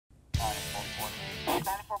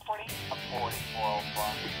9440.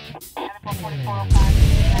 4405.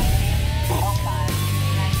 944405.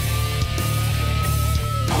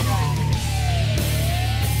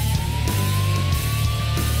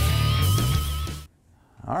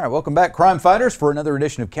 1905. All right, welcome back, crime fighters, for another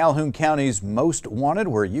edition of Calhoun County's Most Wanted,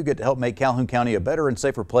 where you get to help make Calhoun County a better and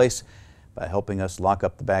safer place by helping us lock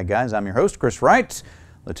up the bad guys. I'm your host, Chris Wright.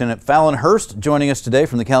 Lieutenant Fallon Hurst joining us today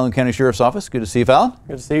from the Calhoun County Sheriff's Office. Good to see you, Fallon.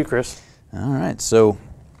 Good to see you, Chris. All right, so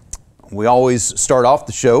we always start off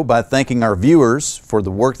the show by thanking our viewers for the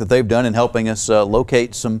work that they've done in helping us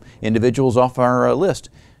locate some individuals off our list.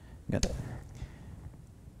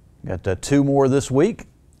 Got two more this week.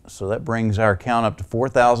 So that brings our count up to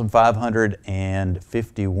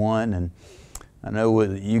 4,551, and I know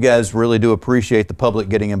you guys really do appreciate the public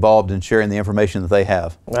getting involved in sharing the information that they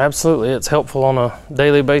have. Absolutely, it's helpful on a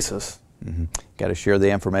daily basis. Got to share the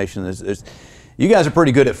information. You guys are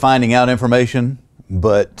pretty good at finding out information,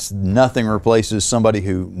 but nothing replaces somebody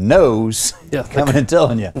who knows coming and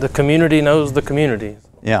telling you. The community knows the community.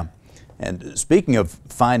 Yeah, and speaking of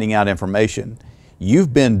finding out information,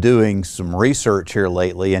 you've been doing some research here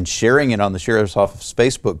lately and sharing it on the Sheriff's Office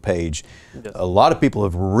Facebook page. Yes. A lot of people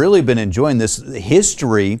have really been enjoying this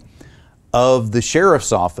history of the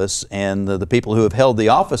Sheriff's Office and the people who have held the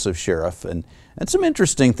office of Sheriff, and some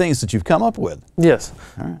interesting things that you've come up with. Yes.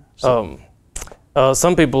 All right, so.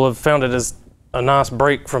 Some people have found it as a nice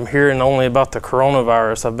break from hearing only about the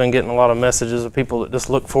coronavirus. I've been getting a lot of messages of people that just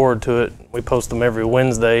look forward to it. We post them every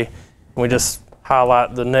Wednesday. We just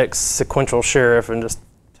highlight the next sequential sheriff and just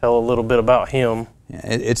tell a little bit about him. Yeah,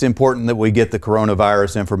 it's important that we get the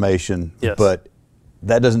coronavirus information, yes, but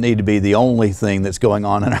that doesn't need to be the only thing that's going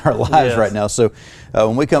on in our lives right now. So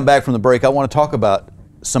when we come back from the break, I want to talk about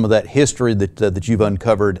some of that history that you've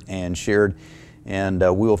uncovered and shared, and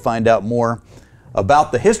we will find out more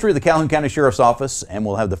about the history of the Calhoun County Sheriff's Office, and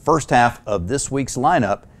we'll have the first half of this week's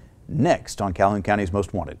lineup next on Calhoun County's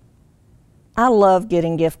Most Wanted. I love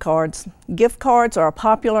getting gift cards. Gift cards are a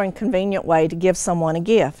popular and convenient way to give someone a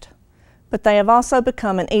gift, but they have also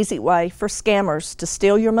become an easy way for scammers to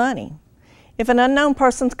steal your money. If an unknown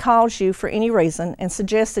person calls you for any reason and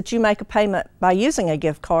suggests that you make a payment by using a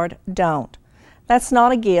gift card, don't. That's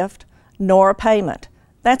not a gift nor a payment.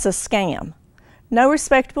 That's a scam. No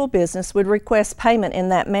respectable business would request payment in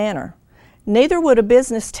that manner. Neither would a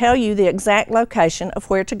business tell you the exact location of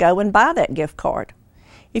where to go and buy that gift card.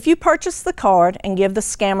 If you purchase the card and give the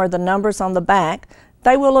scammer the numbers on the back,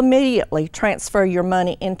 they will immediately transfer your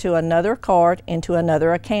money into another card into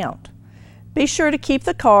another account. Be sure to keep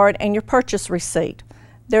the card and your purchase receipt.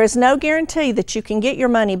 There is no guarantee that you can get your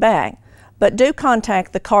money back, but do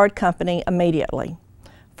contact the card company immediately.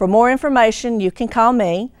 For more information, you can call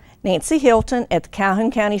me, Nancy Hilton, at the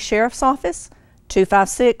Calhoun County Sheriff's Office,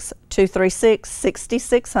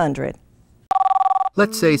 256-236-6600.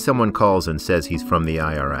 Let's say someone calls and says he's from the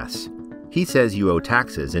IRS. He says you owe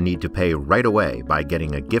taxes and need to pay right away by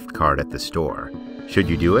getting a gift card at the store. Should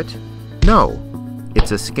you do it? No.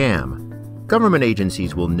 It's a scam. Government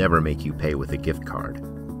agencies will never make you pay with a gift card.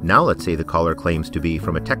 Now let's say the caller claims to be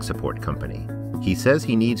from a tech support company. He says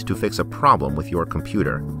he needs to fix a problem with your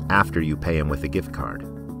computer after you pay him with a gift card.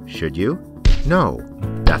 Should you? No.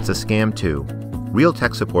 That's a scam too. Real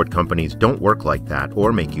tech support companies don't work like that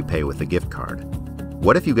or make you pay with a gift card.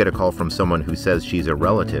 What if you get a call from someone who says she's a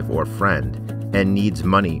relative or friend and needs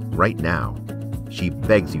money right now? She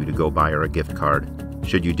begs you to go buy her a gift card.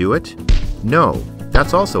 Should you do it? No,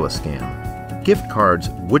 that's also a scam. Gift cards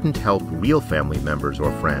wouldn't help real family members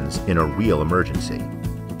or friends in a real emergency.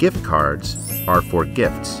 Gift cards are for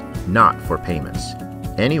gifts, not for payments.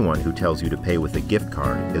 Anyone who tells you to pay with a gift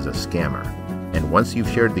card is a scammer. And once you've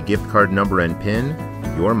shared the gift card number and PIN,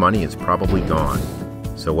 your money is probably gone.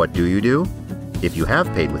 So what do? If you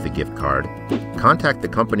have paid with a gift card, contact the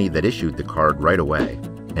company that issued the card right away,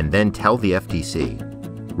 and then tell the FTC.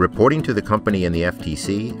 Reporting to the company and the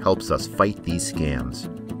FTC helps us fight these scams.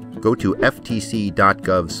 Go to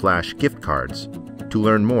ftc.gov/giftcards to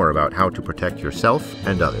learn more about how to protect yourself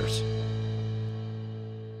and others.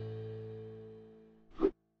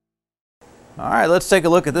 All right, let's take a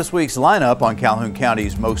look at this week's lineup on Calhoun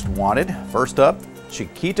County's Most Wanted. First up,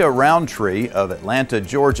 Chiquita Roundtree of Atlanta,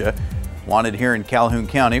 Georgia, wanted here in Calhoun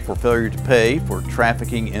County for failure to pay for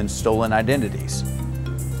trafficking in stolen identities.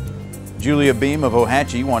 Julia Beam of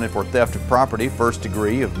Ohatchee wanted for theft of property, first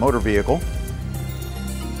degree of motor vehicle.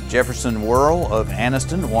 Jefferson Whirl of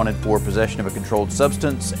Anniston wanted for possession of a controlled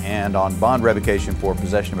substance and on bond revocation for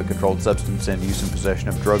possession of a controlled substance and use and possession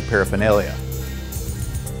of drug paraphernalia.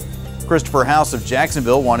 Christopher House of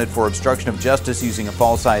Jacksonville wanted for obstruction of justice using a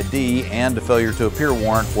false ID and a failure to appear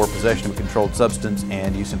warrant for possession of a controlled substance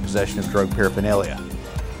and use and possession of drug paraphernalia.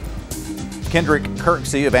 Kendrick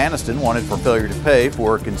Kirksey of Anniston wanted for failure to pay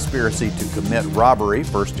for conspiracy to commit robbery,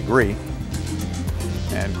 first degree.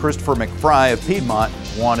 And Christopher McFry of Piedmont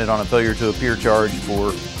wanted on a failure to appear charge for,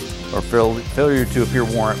 or failure to appear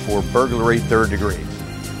warrant for burglary, third degree.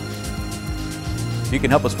 If you can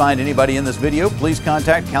help us find anybody in this video, please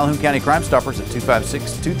contact Calhoun County Crime Stoppers at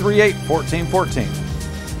 256-238-1414.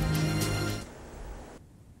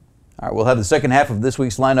 All right, we'll have the second half of this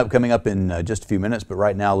week's lineup coming up in just a few minutes, but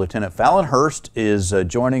right now Lieutenant Fallon Hurst is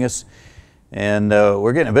joining us, and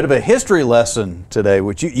we're getting a bit of a history lesson today,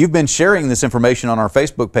 which you've been sharing this information on our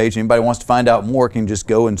Facebook page. Anybody wants to find out more can just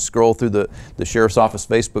go and scroll through the Sheriff's Office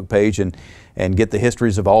Facebook page and get the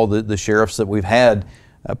histories of all the sheriffs that we've had.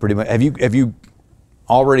 Pretty much. Have you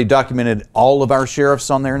already documented all of our sheriffs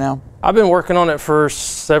on there now? I've been working on it for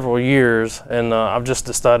several years, and I've just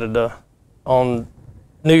decided to, on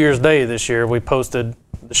New Year's Day this year, we posted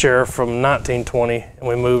the sheriff from 1920, and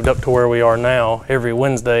we moved up to where we are now every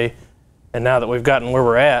Wednesday. And now that we've gotten where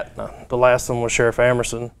we're at, the last one was Sheriff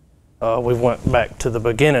Amerson. We went back to the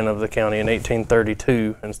beginning of the county in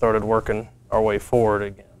 1832 and started working our way forward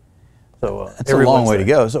again. So that's a long way to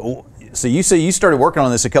go. So you say you started working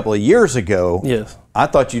on this a couple of years ago. Yes. I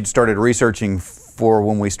thought you'd started researching for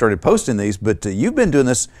when we started posting these, but you've been doing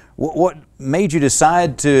this. What made you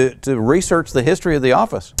decide to research the history of the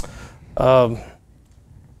office? Kind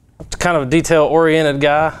of a detail-oriented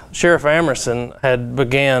guy. Sheriff Amerson had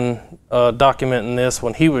began documenting this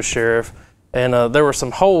when he was sheriff, and there were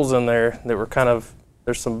some holes in there that were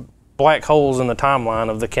there's some black holes in the timeline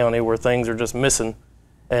of the county where things are just missing.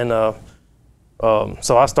 And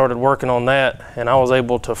so I started working on that, and I was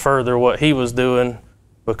able to further what he was doing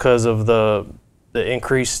because of the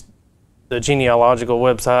increased the genealogical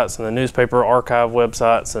websites and the newspaper archive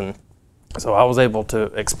websites, and so I was able to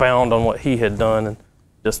expound on what he had done, and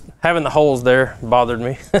just having the holes there bothered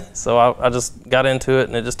me. So I just got into it,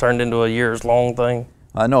 and it just turned into a years-long thing.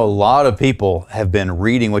 I know a lot of people have been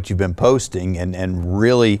reading what you've been posting and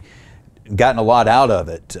really gotten a lot out of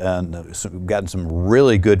it, and gotten some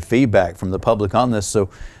really good feedback from the public on this. So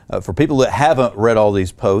for people that haven't read all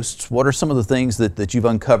these posts, what are some of the things that you've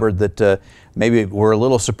uncovered that maybe were a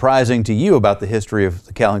little surprising to you about the history of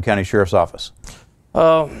the Calhoun County Sheriff's Office?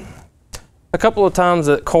 A couple of times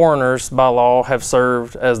that coroners by law have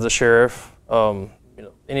served as the sheriff.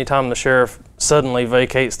 Anytime the sheriff suddenly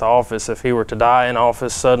vacates the office, if he were to die in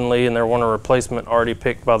office suddenly and there weren't a replacement already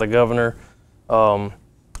picked by the governor, or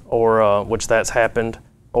which that's happened,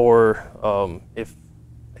 or if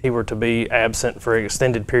he were to be absent for an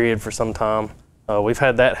extended period for some time. We've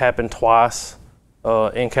had that happen twice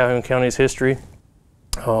in Calhoun County's history.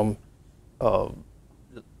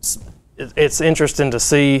 It's interesting to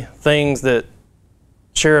see things that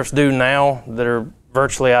sheriffs do now that are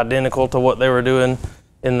virtually identical to what they were doing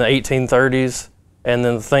in the 1830s, and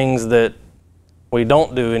then things that we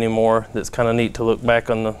don't do anymore. That's kind of neat to look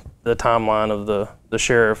back on the timeline of the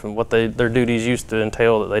sheriff and what their duties used to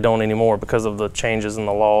entail that they don't anymore because of the changes in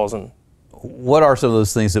the laws. And what are some of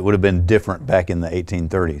those things that would have been different back in the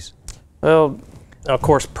 1830s? Well, of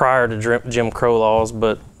course, prior to Jim Crow laws,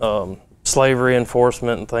 but slavery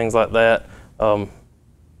enforcement and things like that. The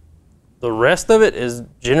rest of it is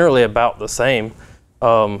generally about the same.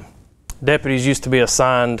 Deputies used to be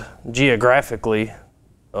assigned geographically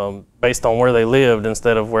based on where they lived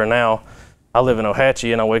instead of where now. I live in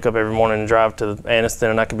Ohatchee, and I wake up every morning and drive to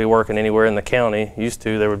Anniston, and I could be working anywhere in the county. Used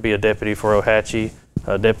to, there would be a deputy for Ohatchee,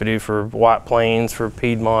 a deputy for White Plains, for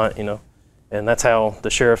Piedmont, and that's how the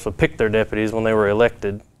sheriffs would pick their deputies when they were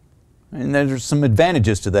elected. And there's some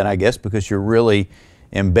advantages to that, I guess, because you're really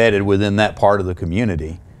embedded within that part of the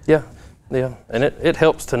community. Yeah, and it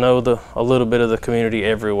helps to know a little bit of the community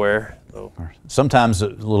everywhere. So. Sometimes a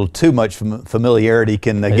little too much familiarity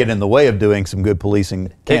can get in the way of doing some good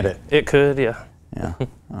policing, can't it? It could, yeah. Yeah. All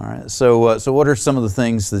right. So what are some of the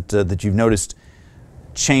things that you've noticed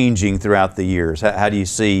changing throughout the years? How do you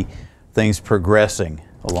see things progressing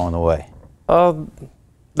along the way? The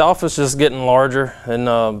office is getting larger,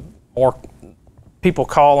 and more people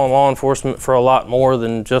call on law enforcement for a lot more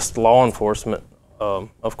than just law enforcement.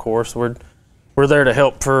 Of course, we're there to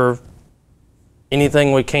help for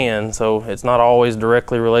anything we can, so it's not always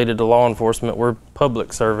directly related to law enforcement. We're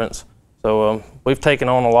public servants, so we've taken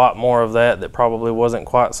on a lot more of that probably wasn't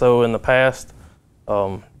quite so in the past,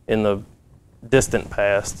 in the distant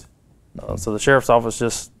past. So the sheriff's office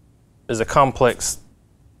just is a complex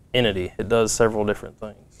entity. It does several different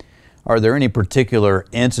things. Are there any particular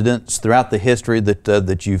incidents throughout the history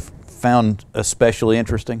that you've found especially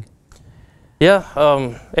interesting?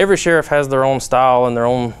 Yeah, every sheriff has their own style and their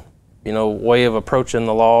own, way of approaching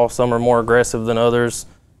the law. Some are more aggressive than others.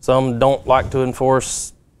 Some don't like to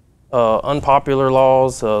enforce unpopular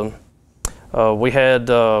laws. We had,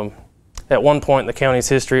 at one point in the county's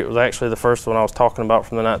history, it was actually the first one I was talking about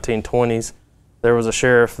from the 1920s, there was a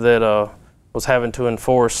sheriff that was having to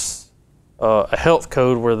enforce a health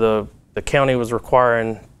code where the county was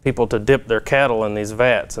requiring people to dip their cattle in these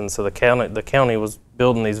vats, and so the county was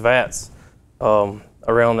building these vats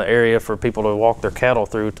around the area for people to walk their cattle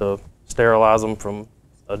through to sterilize them from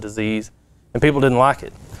a disease, and people didn't like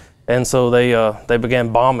it, and so they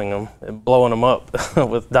began bombing them and blowing them up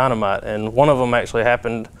with dynamite. And one of them actually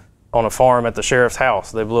happened on a farm at the sheriff's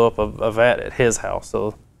house. They blew up a vat at his house,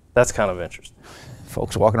 so that's kind of interesting.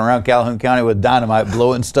 Folks walking around Calhoun County with dynamite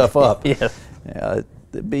blowing stuff up. Yeah.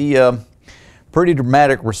 It'd be a pretty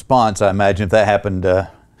dramatic response, I imagine, if that happened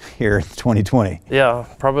here in 2020. Yeah,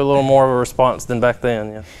 probably a little more of a response than back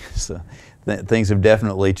then, yeah. So things have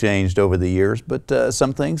definitely changed over the years, but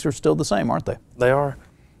some things are still the same, aren't they? They are.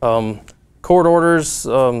 Court orders,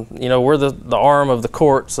 we're the arm of the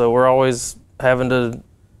court, so we're always having to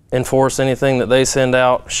enforce anything that they send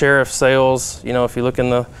out. Sheriff sales, if you look in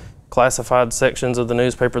the classified sections of the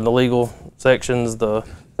newspaper, the legal sections, the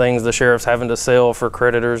things the sheriff's having to sell for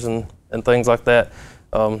creditors and things like that.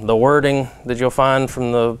 The wording that you'll find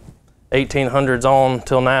from the 1800s on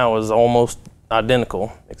till now is almost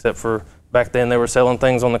identical, except for back then they were selling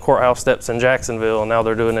things on the courthouse steps in Jacksonville, and now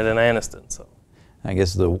they're doing it in Anniston. So I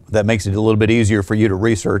guess that makes it a little bit easier for you to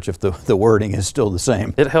research if the wording is still the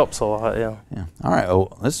same. It helps a lot, yeah. All right,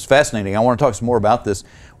 well, this is fascinating. I want to talk some more about this.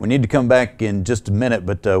 We need to come back in just a minute,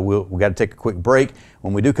 but we've got to take a quick break.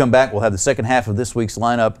 When we do come back, we'll have the second half of this week's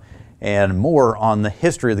lineup and more on the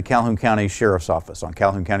history of the Calhoun County Sheriff's Office on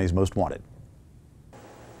Calhoun County's Most Wanted.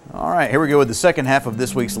 All right, here we go with the second half of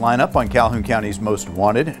this week's lineup on Calhoun County's Most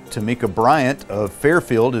Wanted. Tamika Bryant of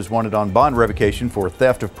Fairfield is wanted on bond revocation for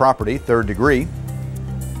theft of property, 3rd degree.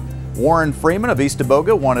 Warren Freeman of East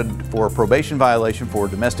Teboga wanted for a probation violation for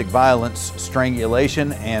domestic violence,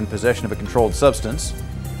 strangulation, and possession of a controlled substance.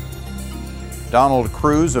 Donald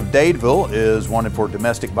Cruz of Dadeville is wanted for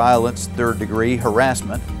domestic violence, 3rd degree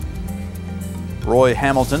harassment. Roy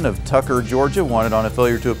Hamilton of Tucker, Georgia, wanted on a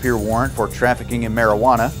failure to appear warrant for trafficking in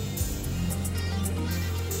marijuana.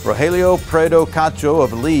 Rogelio Predo Cacho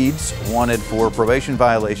of Leeds wanted for probation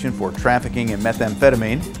violation for trafficking in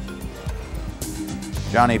methamphetamine.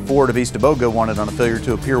 Johnny Ford of East Teboga wanted on a failure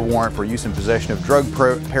to appear warrant for use and possession of drug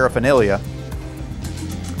paraphernalia.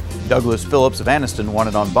 Douglas Phillips of Anniston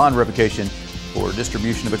wanted on bond revocation for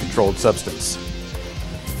distribution of a controlled substance.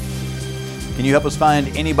 Can you help us find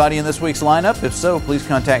anybody in this week's lineup? If so, please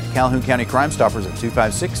contact Calhoun County Crime Stoppers at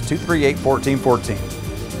 256-238-1414.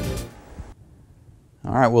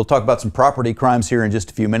 All right, we'll talk about some property crimes here in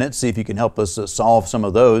just a few minutes, see if you can help us solve some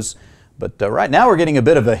of those. But right now we're getting a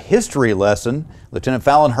bit of a history lesson. Lieutenant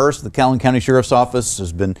Fallon Hurst of the Calhoun County Sheriff's Office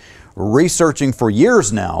has been researching for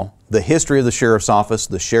years now the history of the Sheriff's Office,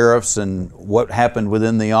 the sheriffs, and what happened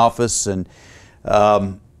within the office, and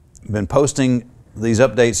been posting these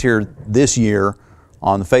updates here this year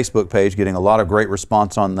on the Facebook page, getting a lot of great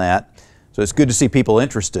response on that. So it's good to see people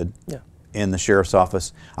interested in the Sheriff's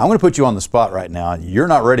Office. I'm going to put you on the spot right now. You're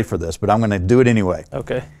not ready for this, but I'm going to do it anyway.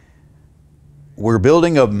 Okay. We're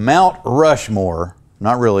building a Mount Rushmore,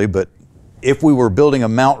 not really, but if we were building a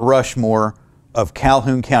Mount Rushmore of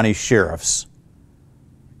Calhoun County sheriffs,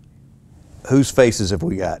 whose faces have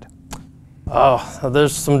we got? Oh,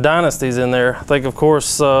 there's some dynasties in there. I think, of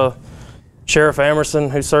course, Sheriff Amerson,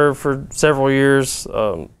 who served for several years,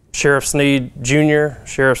 Sheriff Sneed Jr.,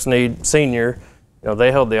 Sheriff Sneed Sr.,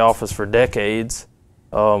 they held the office for decades.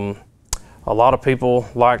 A lot of people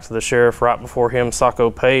liked the sheriff right before him, Saco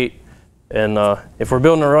Pate. And if we're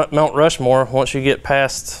building a Mount Rushmore, once you get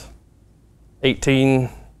past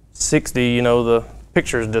 1860, the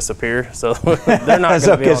pictures disappear. So they're not going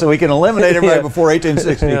to be okay, so we can eliminate everybody before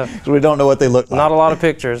 1860 because we don't know what they look like. Not a lot of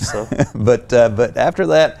pictures. So. but after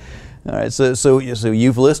that, all right, so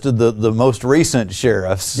you've listed the most recent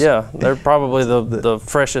sheriffs. Yeah, they're probably the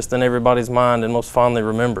freshest in everybody's mind and most fondly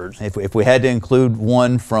remembered. If we had to include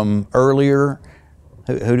one from earlier,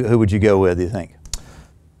 who would you go with, do you think?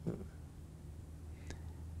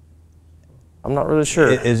 I'm not really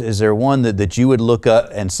sure. Is there one that you would look up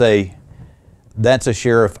and say, that's a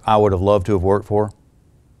sheriff I would have loved to have worked for?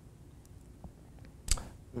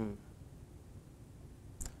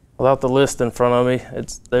 Without the list in front of me,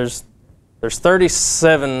 there's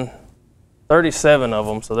 37 of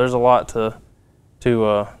them, so there's a lot to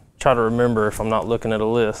try to remember if I'm not looking at a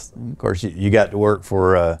list. Of course, you got to work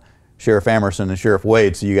for Sheriff Amerson and Sheriff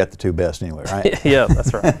Wade, so you got the two best anyway, right? Yeah,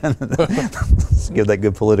 that's right. Let's give that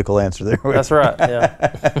good political answer there. That's right,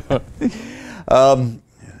 yeah.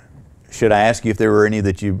 Should I ask you if there were any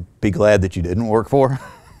that you'd be glad that you didn't work for?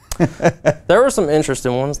 There were some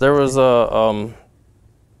interesting ones. There was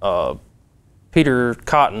Peter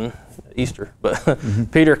Cotton, Easter, but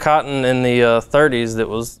Peter Cotton in the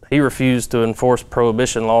 30s, he refused to enforce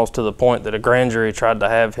prohibition laws to the point that a grand jury tried to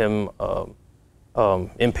have him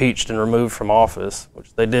impeached and removed from office,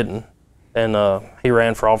 which they didn't. And he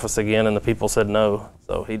ran for office again, and the people said no,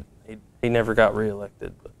 so he never got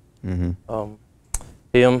reelected. But,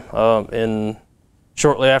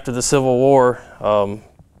 shortly after the Civil War,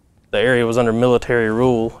 the area was under military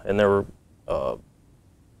rule, and there were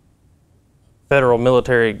federal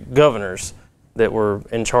military governors that were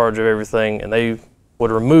in charge of everything, and they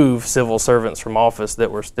would remove civil servants from office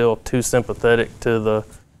that were still too sympathetic to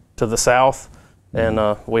the South.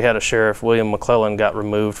 And we had a sheriff, William McClellan, got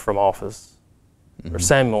removed from office, or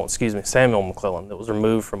Samuel McClellan, that was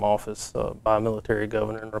removed from office by a military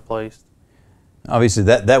governor and replaced. Obviously,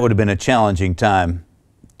 that would have been a challenging time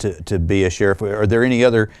to be a sheriff. Are there any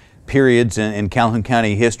other periods in Calhoun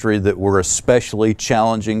County history that were especially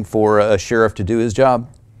challenging for a sheriff to do his job?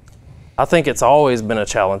 I think it's always been a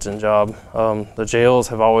challenging job. The jails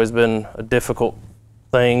have always been a difficult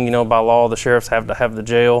thing. You know, by law, the sheriffs have to have the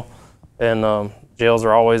jail, and jails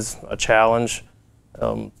are always a challenge.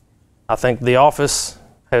 I think the office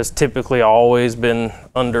has typically always been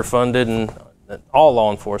underfunded, and all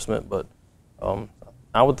law enforcement, but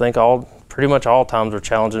I would think pretty much all times are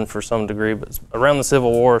challenging for some degree, but around the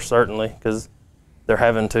Civil War, certainly, because they're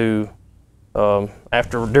having to,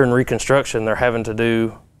 during Reconstruction, they're having to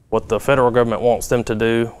do what the federal government wants them to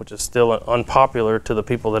do, which is still unpopular to the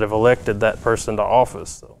people that have elected that person to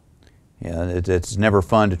office. So. Yeah, it's never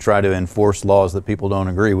fun to try to enforce laws that people don't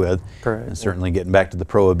agree with. Correct. And certainly getting back to the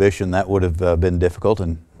prohibition, that would have been difficult,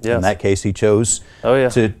 and in that case he chose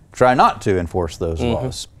to try not to enforce those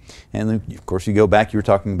laws. And then, of course, you go back, you were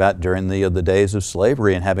talking about during the days of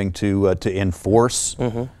slavery and having to enforce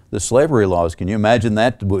the slavery laws. Can you imagine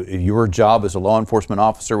that? Your job as a law enforcement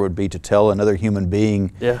officer would be to tell another human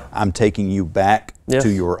being, I'm taking you back to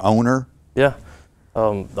your owner? Yeah.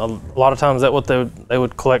 A lot of times they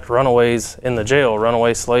would collect runaways in the jail,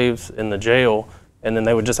 runaway slaves in the jail, and then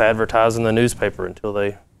they would just advertise in the newspaper until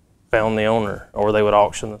they found the owner, or they would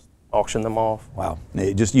auction them off. Wow.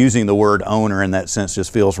 Just using the word owner in that sense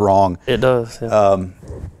just feels wrong. It does. Yeah.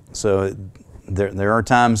 So there are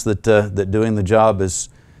times that doing the job is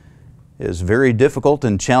very difficult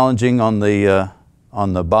and challenging on the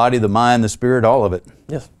body, the mind, the spirit, all of it.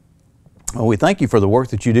 Yes. Well, we thank you for the work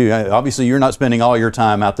that you do. Obviously, you're not spending all your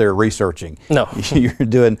time out there researching. No. You're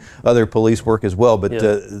doing other police work as well, but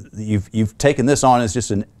you've taken this on as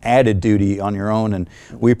just an added duty on your own, and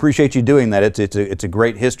we appreciate you doing that. It's a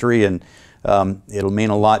great history, and it'll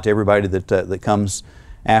mean a lot to everybody that comes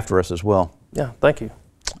after us as well. Yeah, thank you.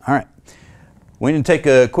 All right. We need to take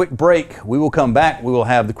a quick break. We will come back. We will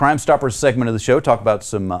have the Crime Stoppers segment of the show, talk about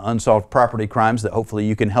some unsolved property crimes that hopefully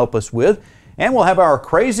you can help us with. And we'll have our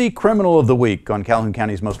Crazy Criminal of the Week on Calhoun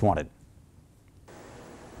County's Most Wanted.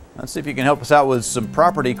 Let's see if you can help us out with some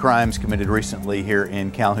property crimes committed recently here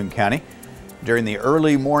in Calhoun County. During the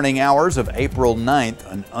early morning hours of April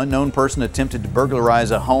 9th, an unknown person attempted to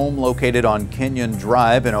burglarize a home located on Kenyon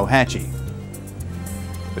Drive in Ohatchee.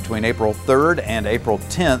 Between April 3rd and April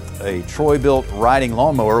 10th, a Troy-built riding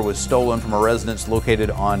lawnmower was stolen from a residence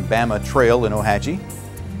located on Bama Trail in Ohatchee.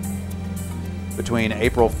 Between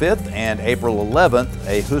April 5th and April 11th,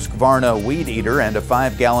 a Husqvarna weed eater and a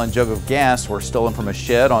 5-gallon jug of gas were stolen from a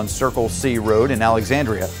shed on Circle C Road in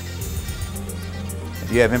Alexandria. If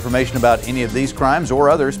you have information about any of these crimes or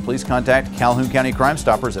others, please contact Calhoun County Crime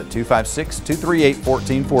Stoppers at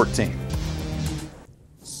 256-238-1414.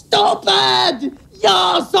 Stupid!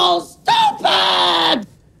 You're so stupid!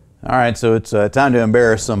 All right, so it's time to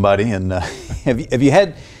embarrass somebody. And have you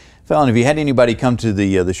had anybody come to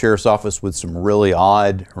the sheriff's office with some really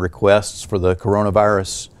odd requests for the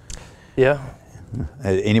coronavirus? Yeah.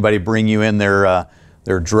 Anybody bring you in their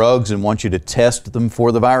drugs and want you to test them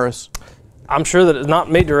for the virus? I'm sure that it's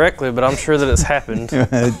not me directly, but I'm sure that it's happened.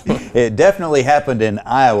 It definitely happened in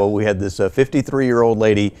Iowa. We had this 53-year-old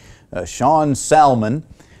lady, Shawn Salmon,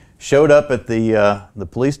 showed up at the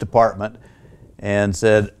police department and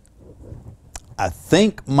said, I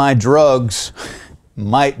think my drugs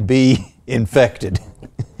might be infected.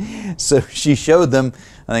 So she showed them,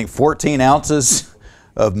 I think, 14 ounces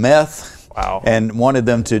of meth. Wow. And wanted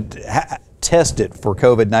them to, test it for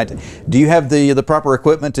COVID-19. Do you have the proper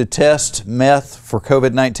equipment to test meth for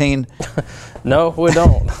COVID-19? No, we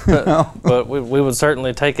don't. No. But we would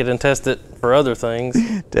certainly take it and test it for other things.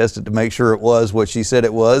 Test it to make sure it was what she said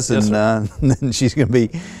it was, Yes, and then she's going to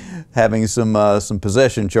be having some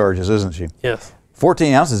possession charges, isn't she? Yes.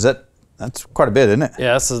 14 ounces. That's quite a bit, isn't it?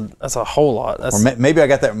 Yeah, that's a whole lot. Or maybe I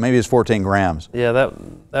got that. Maybe it's 14 grams. Yeah,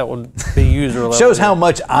 that would be user level. Shows how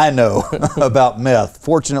much I know about meth.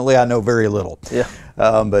 Fortunately, I know very little. Yeah.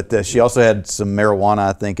 But she also had some marijuana,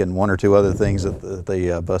 I think, and one or two other things that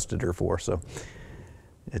they busted her for. So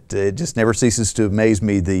it just never ceases to amaze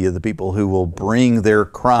me, the people who will bring their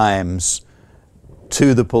crimes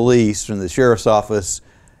to the police from the sheriff's office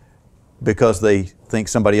because they think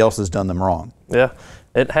somebody else has done them wrong. Yeah,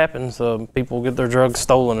 it happens. People get their drugs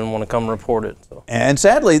stolen and want to come report it. So. And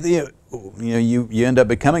sadly, you end up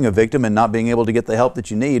becoming a victim and not being able to get the help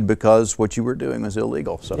that you need because what you were doing was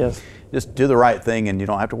illegal. So yes. Just do the right thing and you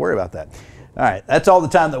don't have to worry about that. All right, that's all the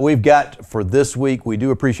time that we've got for this week. We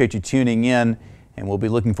do appreciate you tuning in, and we'll be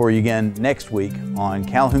looking for you again next week on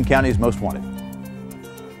Calhoun County's Most Wanted.